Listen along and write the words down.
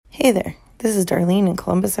Hey there, this is Darlene in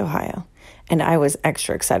Columbus, Ohio, and I was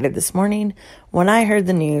extra excited this morning when I heard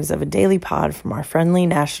the news of a daily pod from our friendly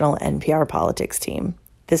national NPR politics team.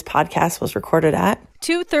 This podcast was recorded at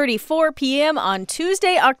 2:34 p.m. on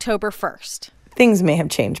Tuesday, October 1st. Things may have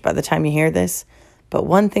changed by the time you hear this, but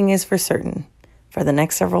one thing is for certain. For the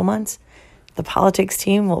next several months, the politics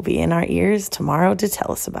team will be in our ears tomorrow to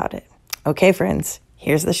tell us about it. Okay, friends,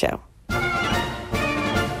 here's the show.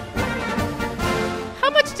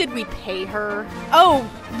 Did we pay her? Oh,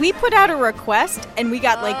 we put out a request and we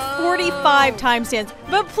got like 45 timestamps.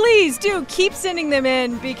 But please do keep sending them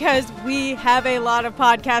in because we have a lot of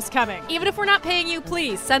podcasts coming. Even if we're not paying you,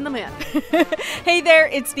 please send them in. Hey there,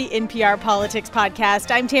 it's the NPR Politics Podcast.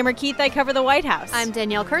 I'm Tamara Keith. I cover the White House. I'm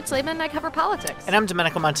Danielle Kurtzleben. I cover politics. And I'm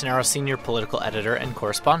Domenico Montanaro, senior political editor and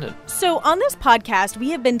correspondent. So on this podcast, we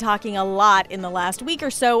have been talking a lot in the last week or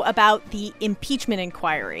so about the impeachment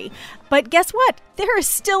inquiry. But guess what? There is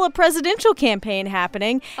still a presidential campaign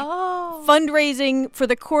happening. Oh. Fundraising for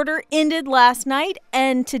the quarter ended last night,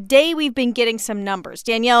 and today we've been getting some numbers.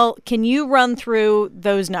 Danielle, can you run through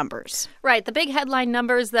those numbers? Right. The big headline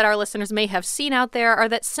numbers that our listeners may have seen out there are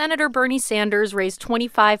that Senator Bernie Sanders raised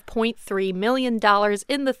 $25.3 million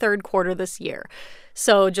in the third quarter this year.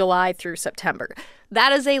 So July through September.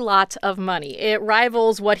 That is a lot of money. It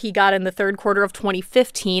rivals what he got in the third quarter of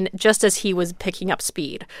 2015, just as he was picking up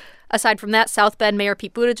speed. Aside from that, South Bend Mayor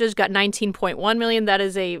Pete Buttigieg got $19.1 million. That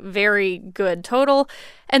is a very good total.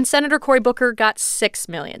 And Senator Cory Booker got $6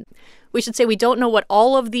 million. We should say we don't know what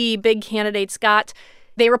all of the big candidates got.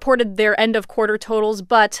 They reported their end-of-quarter totals,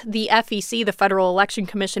 but the FEC, the Federal Election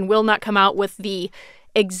Commission, will not come out with the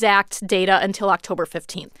exact data until October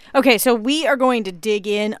 15th. Okay, so we are going to dig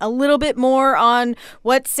in a little bit more on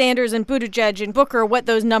what Sanders and Buttigieg and Booker, what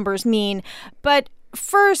those numbers mean. But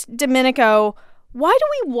first, Domenico, why do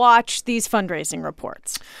we watch these fundraising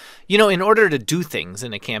reports? You know, in order to do things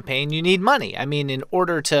in a campaign, you need money. I mean, in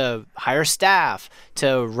order to hire staff,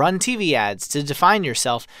 to run TV ads, to define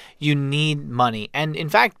yourself, you need money. And in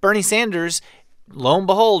fact, Bernie Sanders, lo and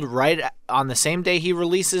behold, right on the same day he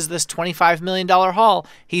releases this $25 million haul,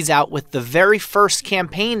 he's out with the very first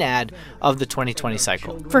campaign ad of the 2020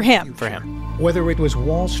 cycle. For him. For him. Whether it was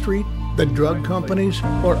Wall Street, the drug companies,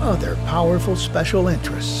 or other powerful special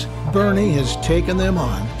interests, Bernie has taken them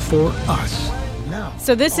on for us. Now,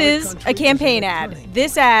 so this is a campaign ad.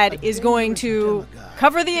 This ad is going to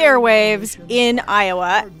cover the airwaves in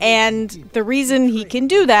Iowa, and the reason he can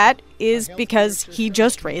do that is because he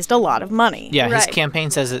just raised a lot of money. Yeah, his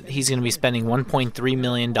campaign says that he's going to be spending $1.3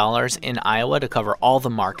 million in Iowa to cover all the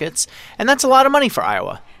markets, and that's a lot of money for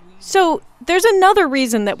Iowa. So there's another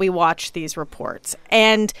reason that we watch these reports,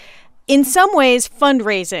 and in some ways,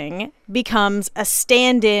 fundraising becomes a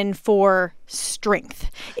stand-in for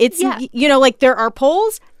strength. It's, you know, like there are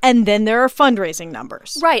polls and then there are fundraising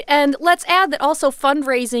numbers. Right. And let's add that also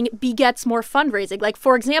fundraising begets more fundraising. Like,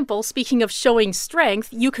 for example, speaking of showing strength,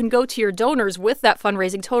 you can go to your donors with that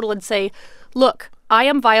fundraising total and say, look, I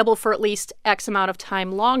am viable for at least X amount of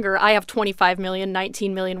time longer. I have 25 million,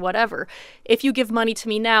 19 million, whatever. If you give money to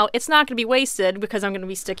me now, it's not going to be wasted because I'm going to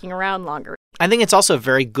be sticking around longer. I think it's also a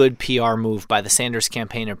very good PR move by the Sanders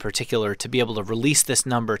campaign in particular to be able to release this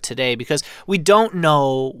number today because we don't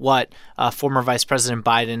know what former Vice President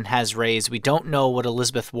Biden has raised. We don't know what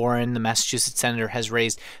Elizabeth Warren, the Massachusetts senator, has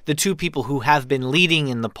raised, the two people who have been leading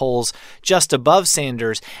in the polls just above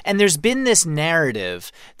Sanders. And there's been this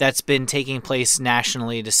narrative that's been taking place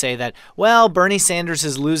nationally to say that, well, Bernie Sanders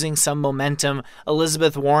is losing some momentum.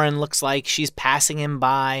 Elizabeth Warren looks like she's passing him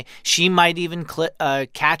by. She might even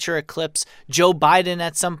catch or eclipse Joe Biden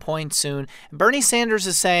at some point soon. Bernie Sanders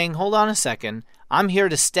is saying, hold on a second, I'm here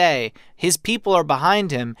to stay. His people are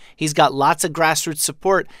behind him. He's got lots of grassroots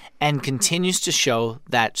support and continues to show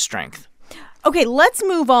that strength. Okay, let's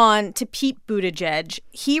move on to Pete Buttigieg.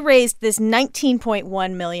 He raised this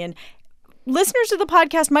 $19.1 million. Listeners of the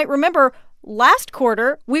podcast might remember last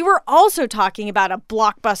quarter, we were also talking about a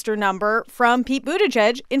blockbuster number from Pete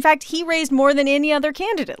Buttigieg. In fact, he raised more than any other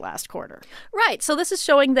candidate last quarter. Right. So this is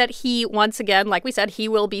showing that he, once again, like we said, he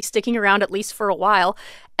will be sticking around at least for a while.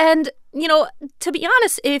 And, you know, to be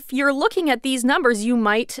honest, if you're looking at these numbers, you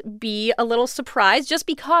might be a little surprised just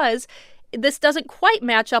because this doesn't quite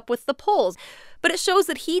match up with the polls. But it shows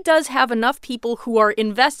that he does have enough people who are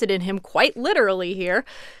invested in him, quite literally here,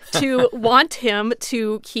 to want him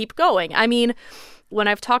to keep going. I mean, when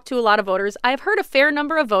I've talked to a lot of voters, I've heard a fair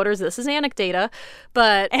number of voters. This is anecdata,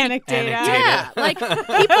 but... Anecdata. Yeah, like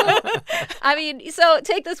people... I mean, so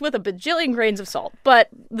take this with a bajillion grains of salt. But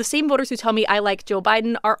the same voters who tell me I like Joe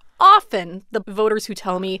Biden are often the voters who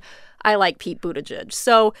tell me I like Pete Buttigieg.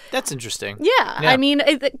 So that's interesting. Yeah. I mean,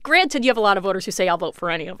 granted, you have a lot of voters who say I'll vote for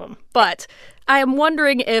any of them. But I am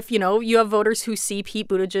wondering if, you have voters who see Pete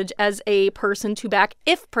Buttigieg as a person to back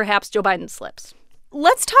if perhaps Joe Biden slips.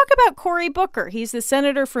 Let's talk about Cory Booker. He's the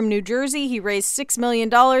senator from New Jersey. He raised $6 million.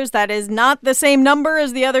 That is not the same number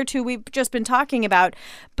as the other two we've just been talking about.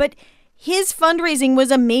 But his fundraising was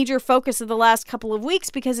a major focus of the last couple of weeks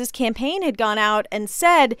because his campaign had gone out and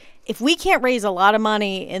said, if we can't raise a lot of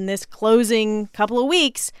money in this closing couple of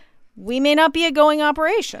weeks, we may not be a going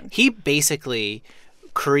operation. He basically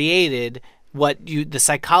created the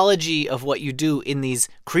psychology of what you do in these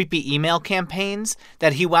creepy email campaigns,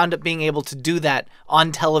 that he wound up being able to do that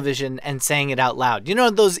on television and saying it out loud. You know,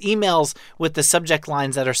 those emails with the subject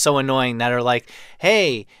lines that are so annoying that are like,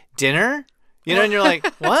 hey, dinner? You know, and you're like,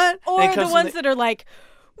 what? Or the ones that are like,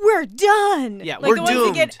 we're done. Yeah, like we're the ones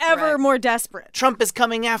doomed. that get ever more desperate. Trump is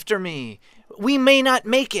coming after me. We may not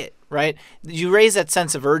make it. Right? You raise that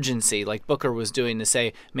sense of urgency like Booker was doing to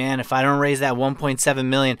say, man, if I don't raise that $1.7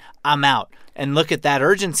 million, I'm out. And look at that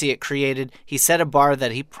urgency it created. He set a bar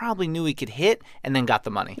that he probably knew he could hit and then got the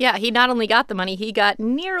money. Yeah, he not only got the money, he got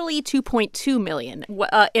nearly $2.2 million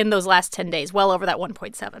in those last 10 days, well over that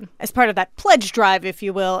 1.7. As part of that pledge drive, if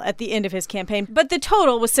you will, at the end of his campaign. But the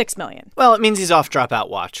total was $6 million. Well, it means he's off dropout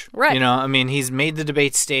watch. Right. You know, I mean, he's made the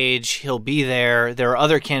debate stage. He'll be there. There are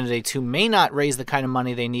other candidates who may not raise the kind of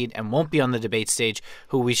money they need and won't be on the debate stage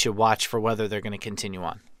who we should watch for whether they're going to continue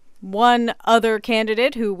on. One other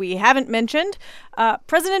candidate who we haven't mentioned,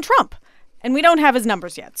 President Trump. And we don't have his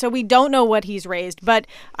numbers yet, so we don't know what he's raised. But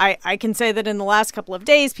I can say that in the last couple of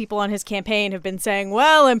days, people on his campaign have been saying,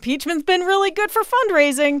 well, impeachment's been really good for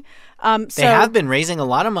fundraising. They have been raising a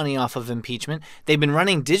lot of money off of impeachment. They've been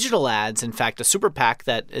running digital ads. In fact, a super PAC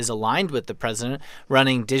that is aligned with the president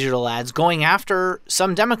running digital ads going after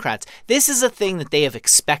some Democrats. This is a thing that they have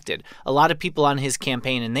expected. A lot of people on his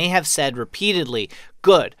campaign, and they have said repeatedly,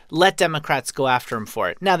 good, let Democrats go after him for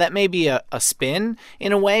it. Now, that may be a spin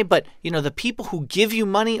in a way, but, the people who give you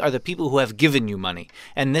money are the people who have given you money.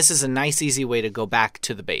 And this is a nice, easy way to go back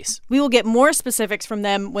to the base. We will get more specifics from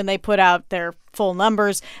them when they put out their full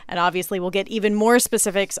numbers. And obviously, we'll get even more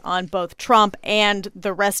specifics on both Trump and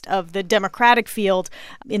the rest of the Democratic field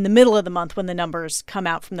in the middle of the month when the numbers come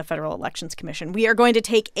out from the Federal Elections Commission. We are going to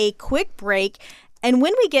take a quick break. And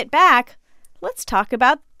when we get back, let's talk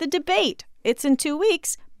about the debate. It's in 2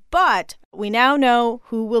 weeks, but we now know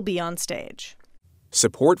who will be on stage.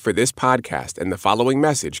 Support for this podcast and the following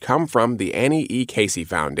message come from the Annie E. Casey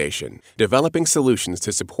Foundation, developing solutions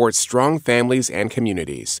to support strong families and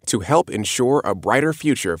communities to help ensure a brighter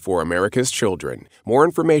future for America's children. More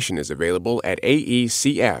information is available at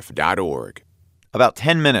aecf.org. About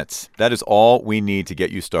 10 minutes. That is all we need to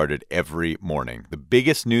get you started every morning. The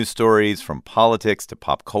biggest news stories from politics to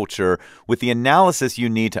pop culture with the analysis you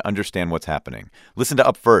need to understand what's happening. Listen to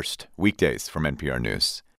Up First, weekdays from NPR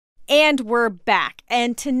News. And we're back.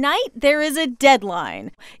 And tonight there is a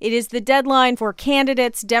deadline. It is the deadline for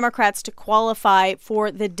candidates, Democrats, to qualify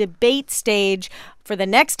for the debate stage for the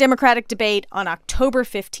next Democratic debate on October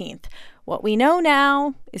 15th. What we know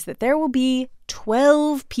now is that there will be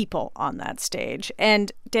 12 people on that stage. And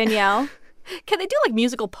Danielle? Can they do like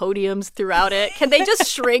musical podiums throughout it? Can they just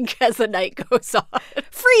shrink as the night goes on?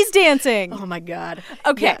 Freeze dancing. Oh, my God.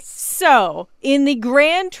 Okay. Yes. So in the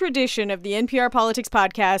grand tradition of the NPR Politics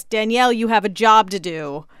Podcast, Danielle, you have a job to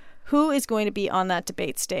do. Who is going to be on that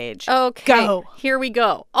debate stage? Okay. Go. Here we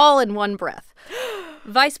go. All in one breath.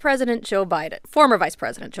 Vice President Joe Biden, former Vice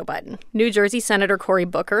President Joe Biden, New Jersey Senator Cory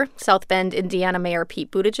Booker, South Bend, Indiana Mayor Pete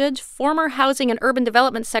Buttigieg, former Housing and Urban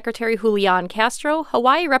Development Secretary Julian Castro,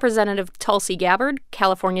 Hawaii Representative Tulsi Gabbard,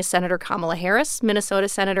 California Senator Kamala Harris, Minnesota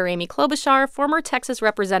Senator Amy Klobuchar, former Texas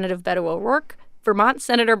Representative Beto O'Rourke, Vermont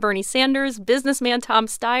Senator Bernie Sanders, businessman Tom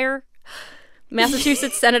Steyer,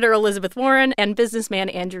 Massachusetts Senator Elizabeth Warren, and businessman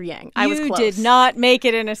Andrew Yang. I was close. You did not make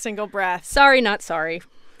it in a single breath. Sorry, not sorry.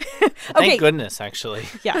 Thank goodness, actually.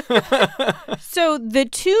 Yeah. So the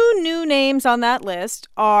two new names on that list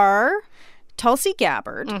are Tulsi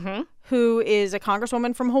Gabbard, who is a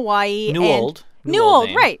congresswoman from Hawaii. New old,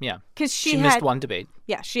 right. Yeah. Because she missed one debate.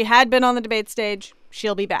 Yeah, she had been on the debate stage.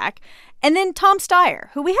 She'll be back. And then Tom Steyer,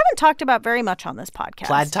 who we haven't talked about very much on this podcast.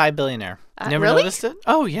 Plaid tie billionaire. Never really? noticed it?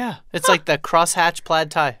 Oh, yeah. It's like the crosshatch plaid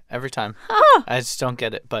tie every time. I just don't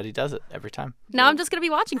get it, but he does it every time. Now I'm just going to be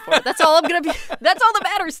watching for it. That's all I'm going to be. That's all that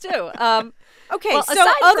matters, too. Okay, well, so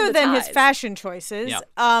other than his ties. fashion choices,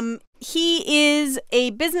 he is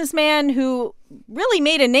a businessman who really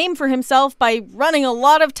made a name for himself by running a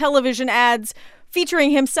lot of television ads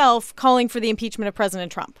featuring himself calling for the impeachment of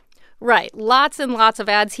President Trump. Right. Lots and lots of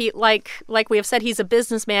ads. He like we have said, he's a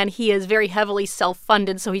businessman. He is very heavily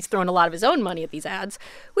self-funded, so he's thrown a lot of his own money at these ads.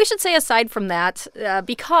 We should say, aside from that,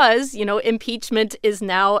 because, impeachment is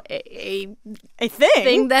now a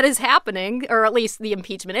thing that is happening, or at least the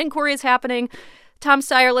impeachment inquiry is happening. Tom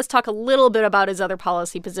Steyer, let's talk a little bit about his other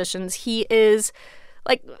policy positions. He is...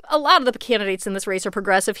 Like, a lot of the candidates in this race are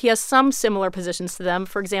progressive. He has some similar positions to them.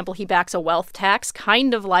 For example, he backs a wealth tax,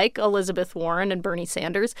 kind of like Elizabeth Warren and Bernie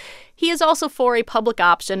Sanders. He is also for a public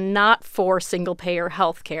option, not for single-payer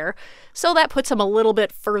health care. So that puts him a little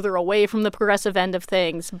bit further away from the progressive end of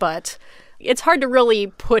things, but it's hard to really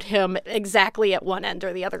put him exactly at one end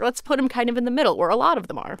or the other. Let's put him kind of in the middle, where a lot of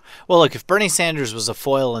them are. Well, look, if Bernie Sanders was a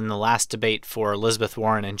foil in the last debate for Elizabeth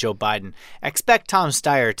Warren and Joe Biden, expect Tom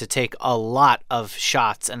Steyer to take a lot of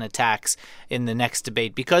shots and attacks in the next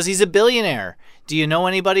debate because he's a billionaire. Do you know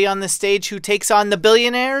anybody on the stage who takes on the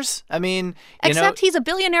billionaires? I mean, Except he's a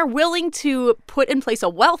billionaire willing to put in place a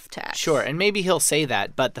wealth tax. Sure, and maybe he'll say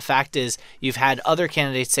that, but the fact is you've had other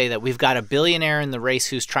candidates say that we've got a billionaire in the race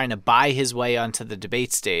who's trying to buy his way onto the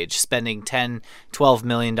debate stage, spending $10, $12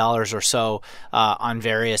 million or so on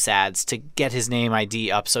various ads to get his name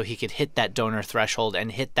ID up so he could hit that donor threshold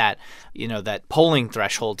and hit that, that polling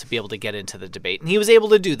threshold to be able to get into the debate. And he was able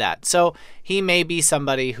to do that. So he may be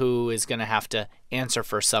somebody who is going to have to answer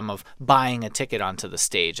for some of buying a ticket onto the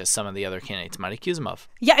stage, as some of the other candidates might accuse him of.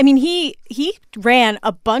 Yeah, I mean, he ran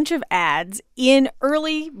a bunch of ads in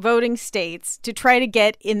early voting states to try to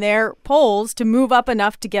get in their polls to move up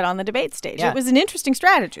enough to get on the debate stage. Yeah. It was an interesting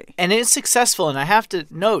strategy. And it's successful. And I have to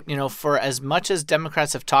note, for as much as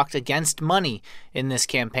Democrats have talked against money in this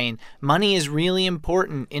campaign, money is really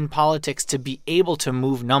important in politics to be able to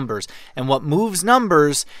move numbers. And what moves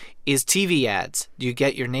numbers is TV ads. You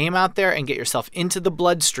get your name out there and get yourself into the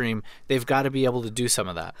bloodstream. They've got to be able to do some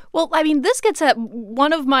of that. Well, I mean, this gets at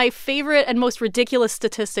one of my favorite and most ridiculous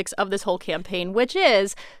statistics of this whole campaign, which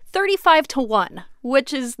is 35-1,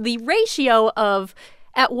 which is the ratio of,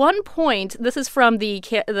 at one point, this is from the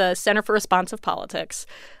Center for Responsive Politics,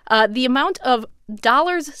 the amount of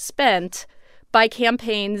dollars spent by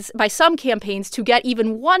some campaigns to get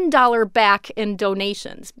even $1 back in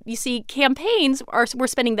donations. You see, campaigns were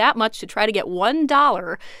spending that much to try to get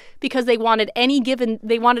 $1 because they wanted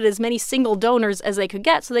as many single donors as they could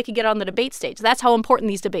get so they could get on the debate stage. That's how important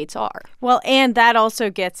these debates are. Well, and that also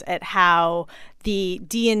gets at how the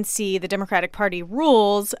DNC, the Democratic Party,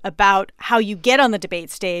 rules about how you get on the debate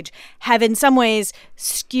stage have in some ways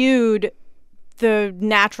skewed the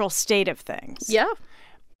natural state of things. Yeah.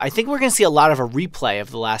 I think we're going to see a lot of a replay of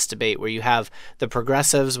the last debate where you have the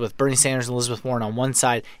progressives with Bernie Sanders and Elizabeth Warren on one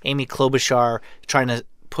side, Amy Klobuchar trying to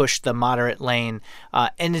push the moderate lane,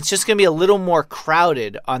 and it's just going to be a little more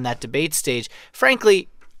crowded on that debate stage. Frankly,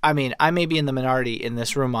 I mean, I may be in the minority in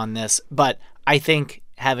this room on this, but I think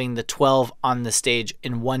having the 12 on the stage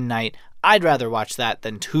in one night, I'd rather watch that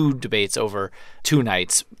than two debates over 2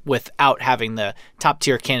 nights without having the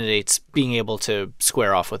top-tier candidates being able to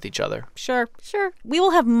square off with each other. Sure. We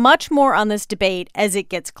will have much more on this debate as it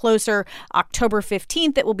gets closer. October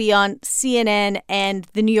 15th, it will be on CNN and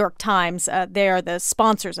the New York Times. They are the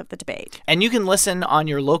sponsors of the debate. And you can listen on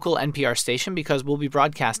your local NPR station because we'll be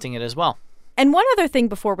broadcasting it as well. And one other thing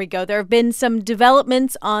before we go, there have been some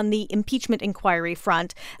developments on the impeachment inquiry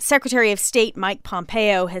front. Secretary of State Mike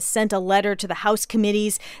Pompeo has sent a letter to the House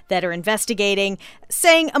committees that are investigating,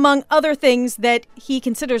 saying, among other things, that he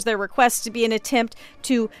considers their request to be an attempt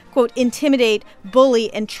to, quote, intimidate,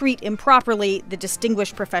 bully, and treat improperly the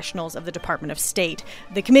distinguished professionals of the Department of State.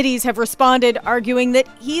 The committees have responded, arguing that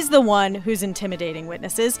he's the one who's intimidating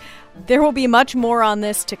witnesses. There will be much more on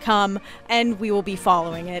this to come, and we will be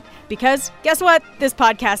following it because, guess what? This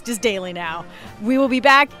podcast is daily now. We will be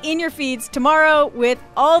back in your feeds tomorrow with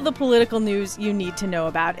all the political news you need to know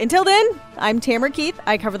about. Until then, I'm Tamara Keith.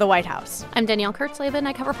 I cover the White House. I'm Danielle Kurtzleben.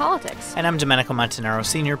 I cover politics. And I'm Domenico Montanaro,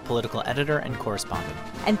 senior political editor and correspondent.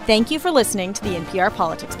 And thank you for listening to the NPR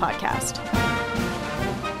Politics Podcast.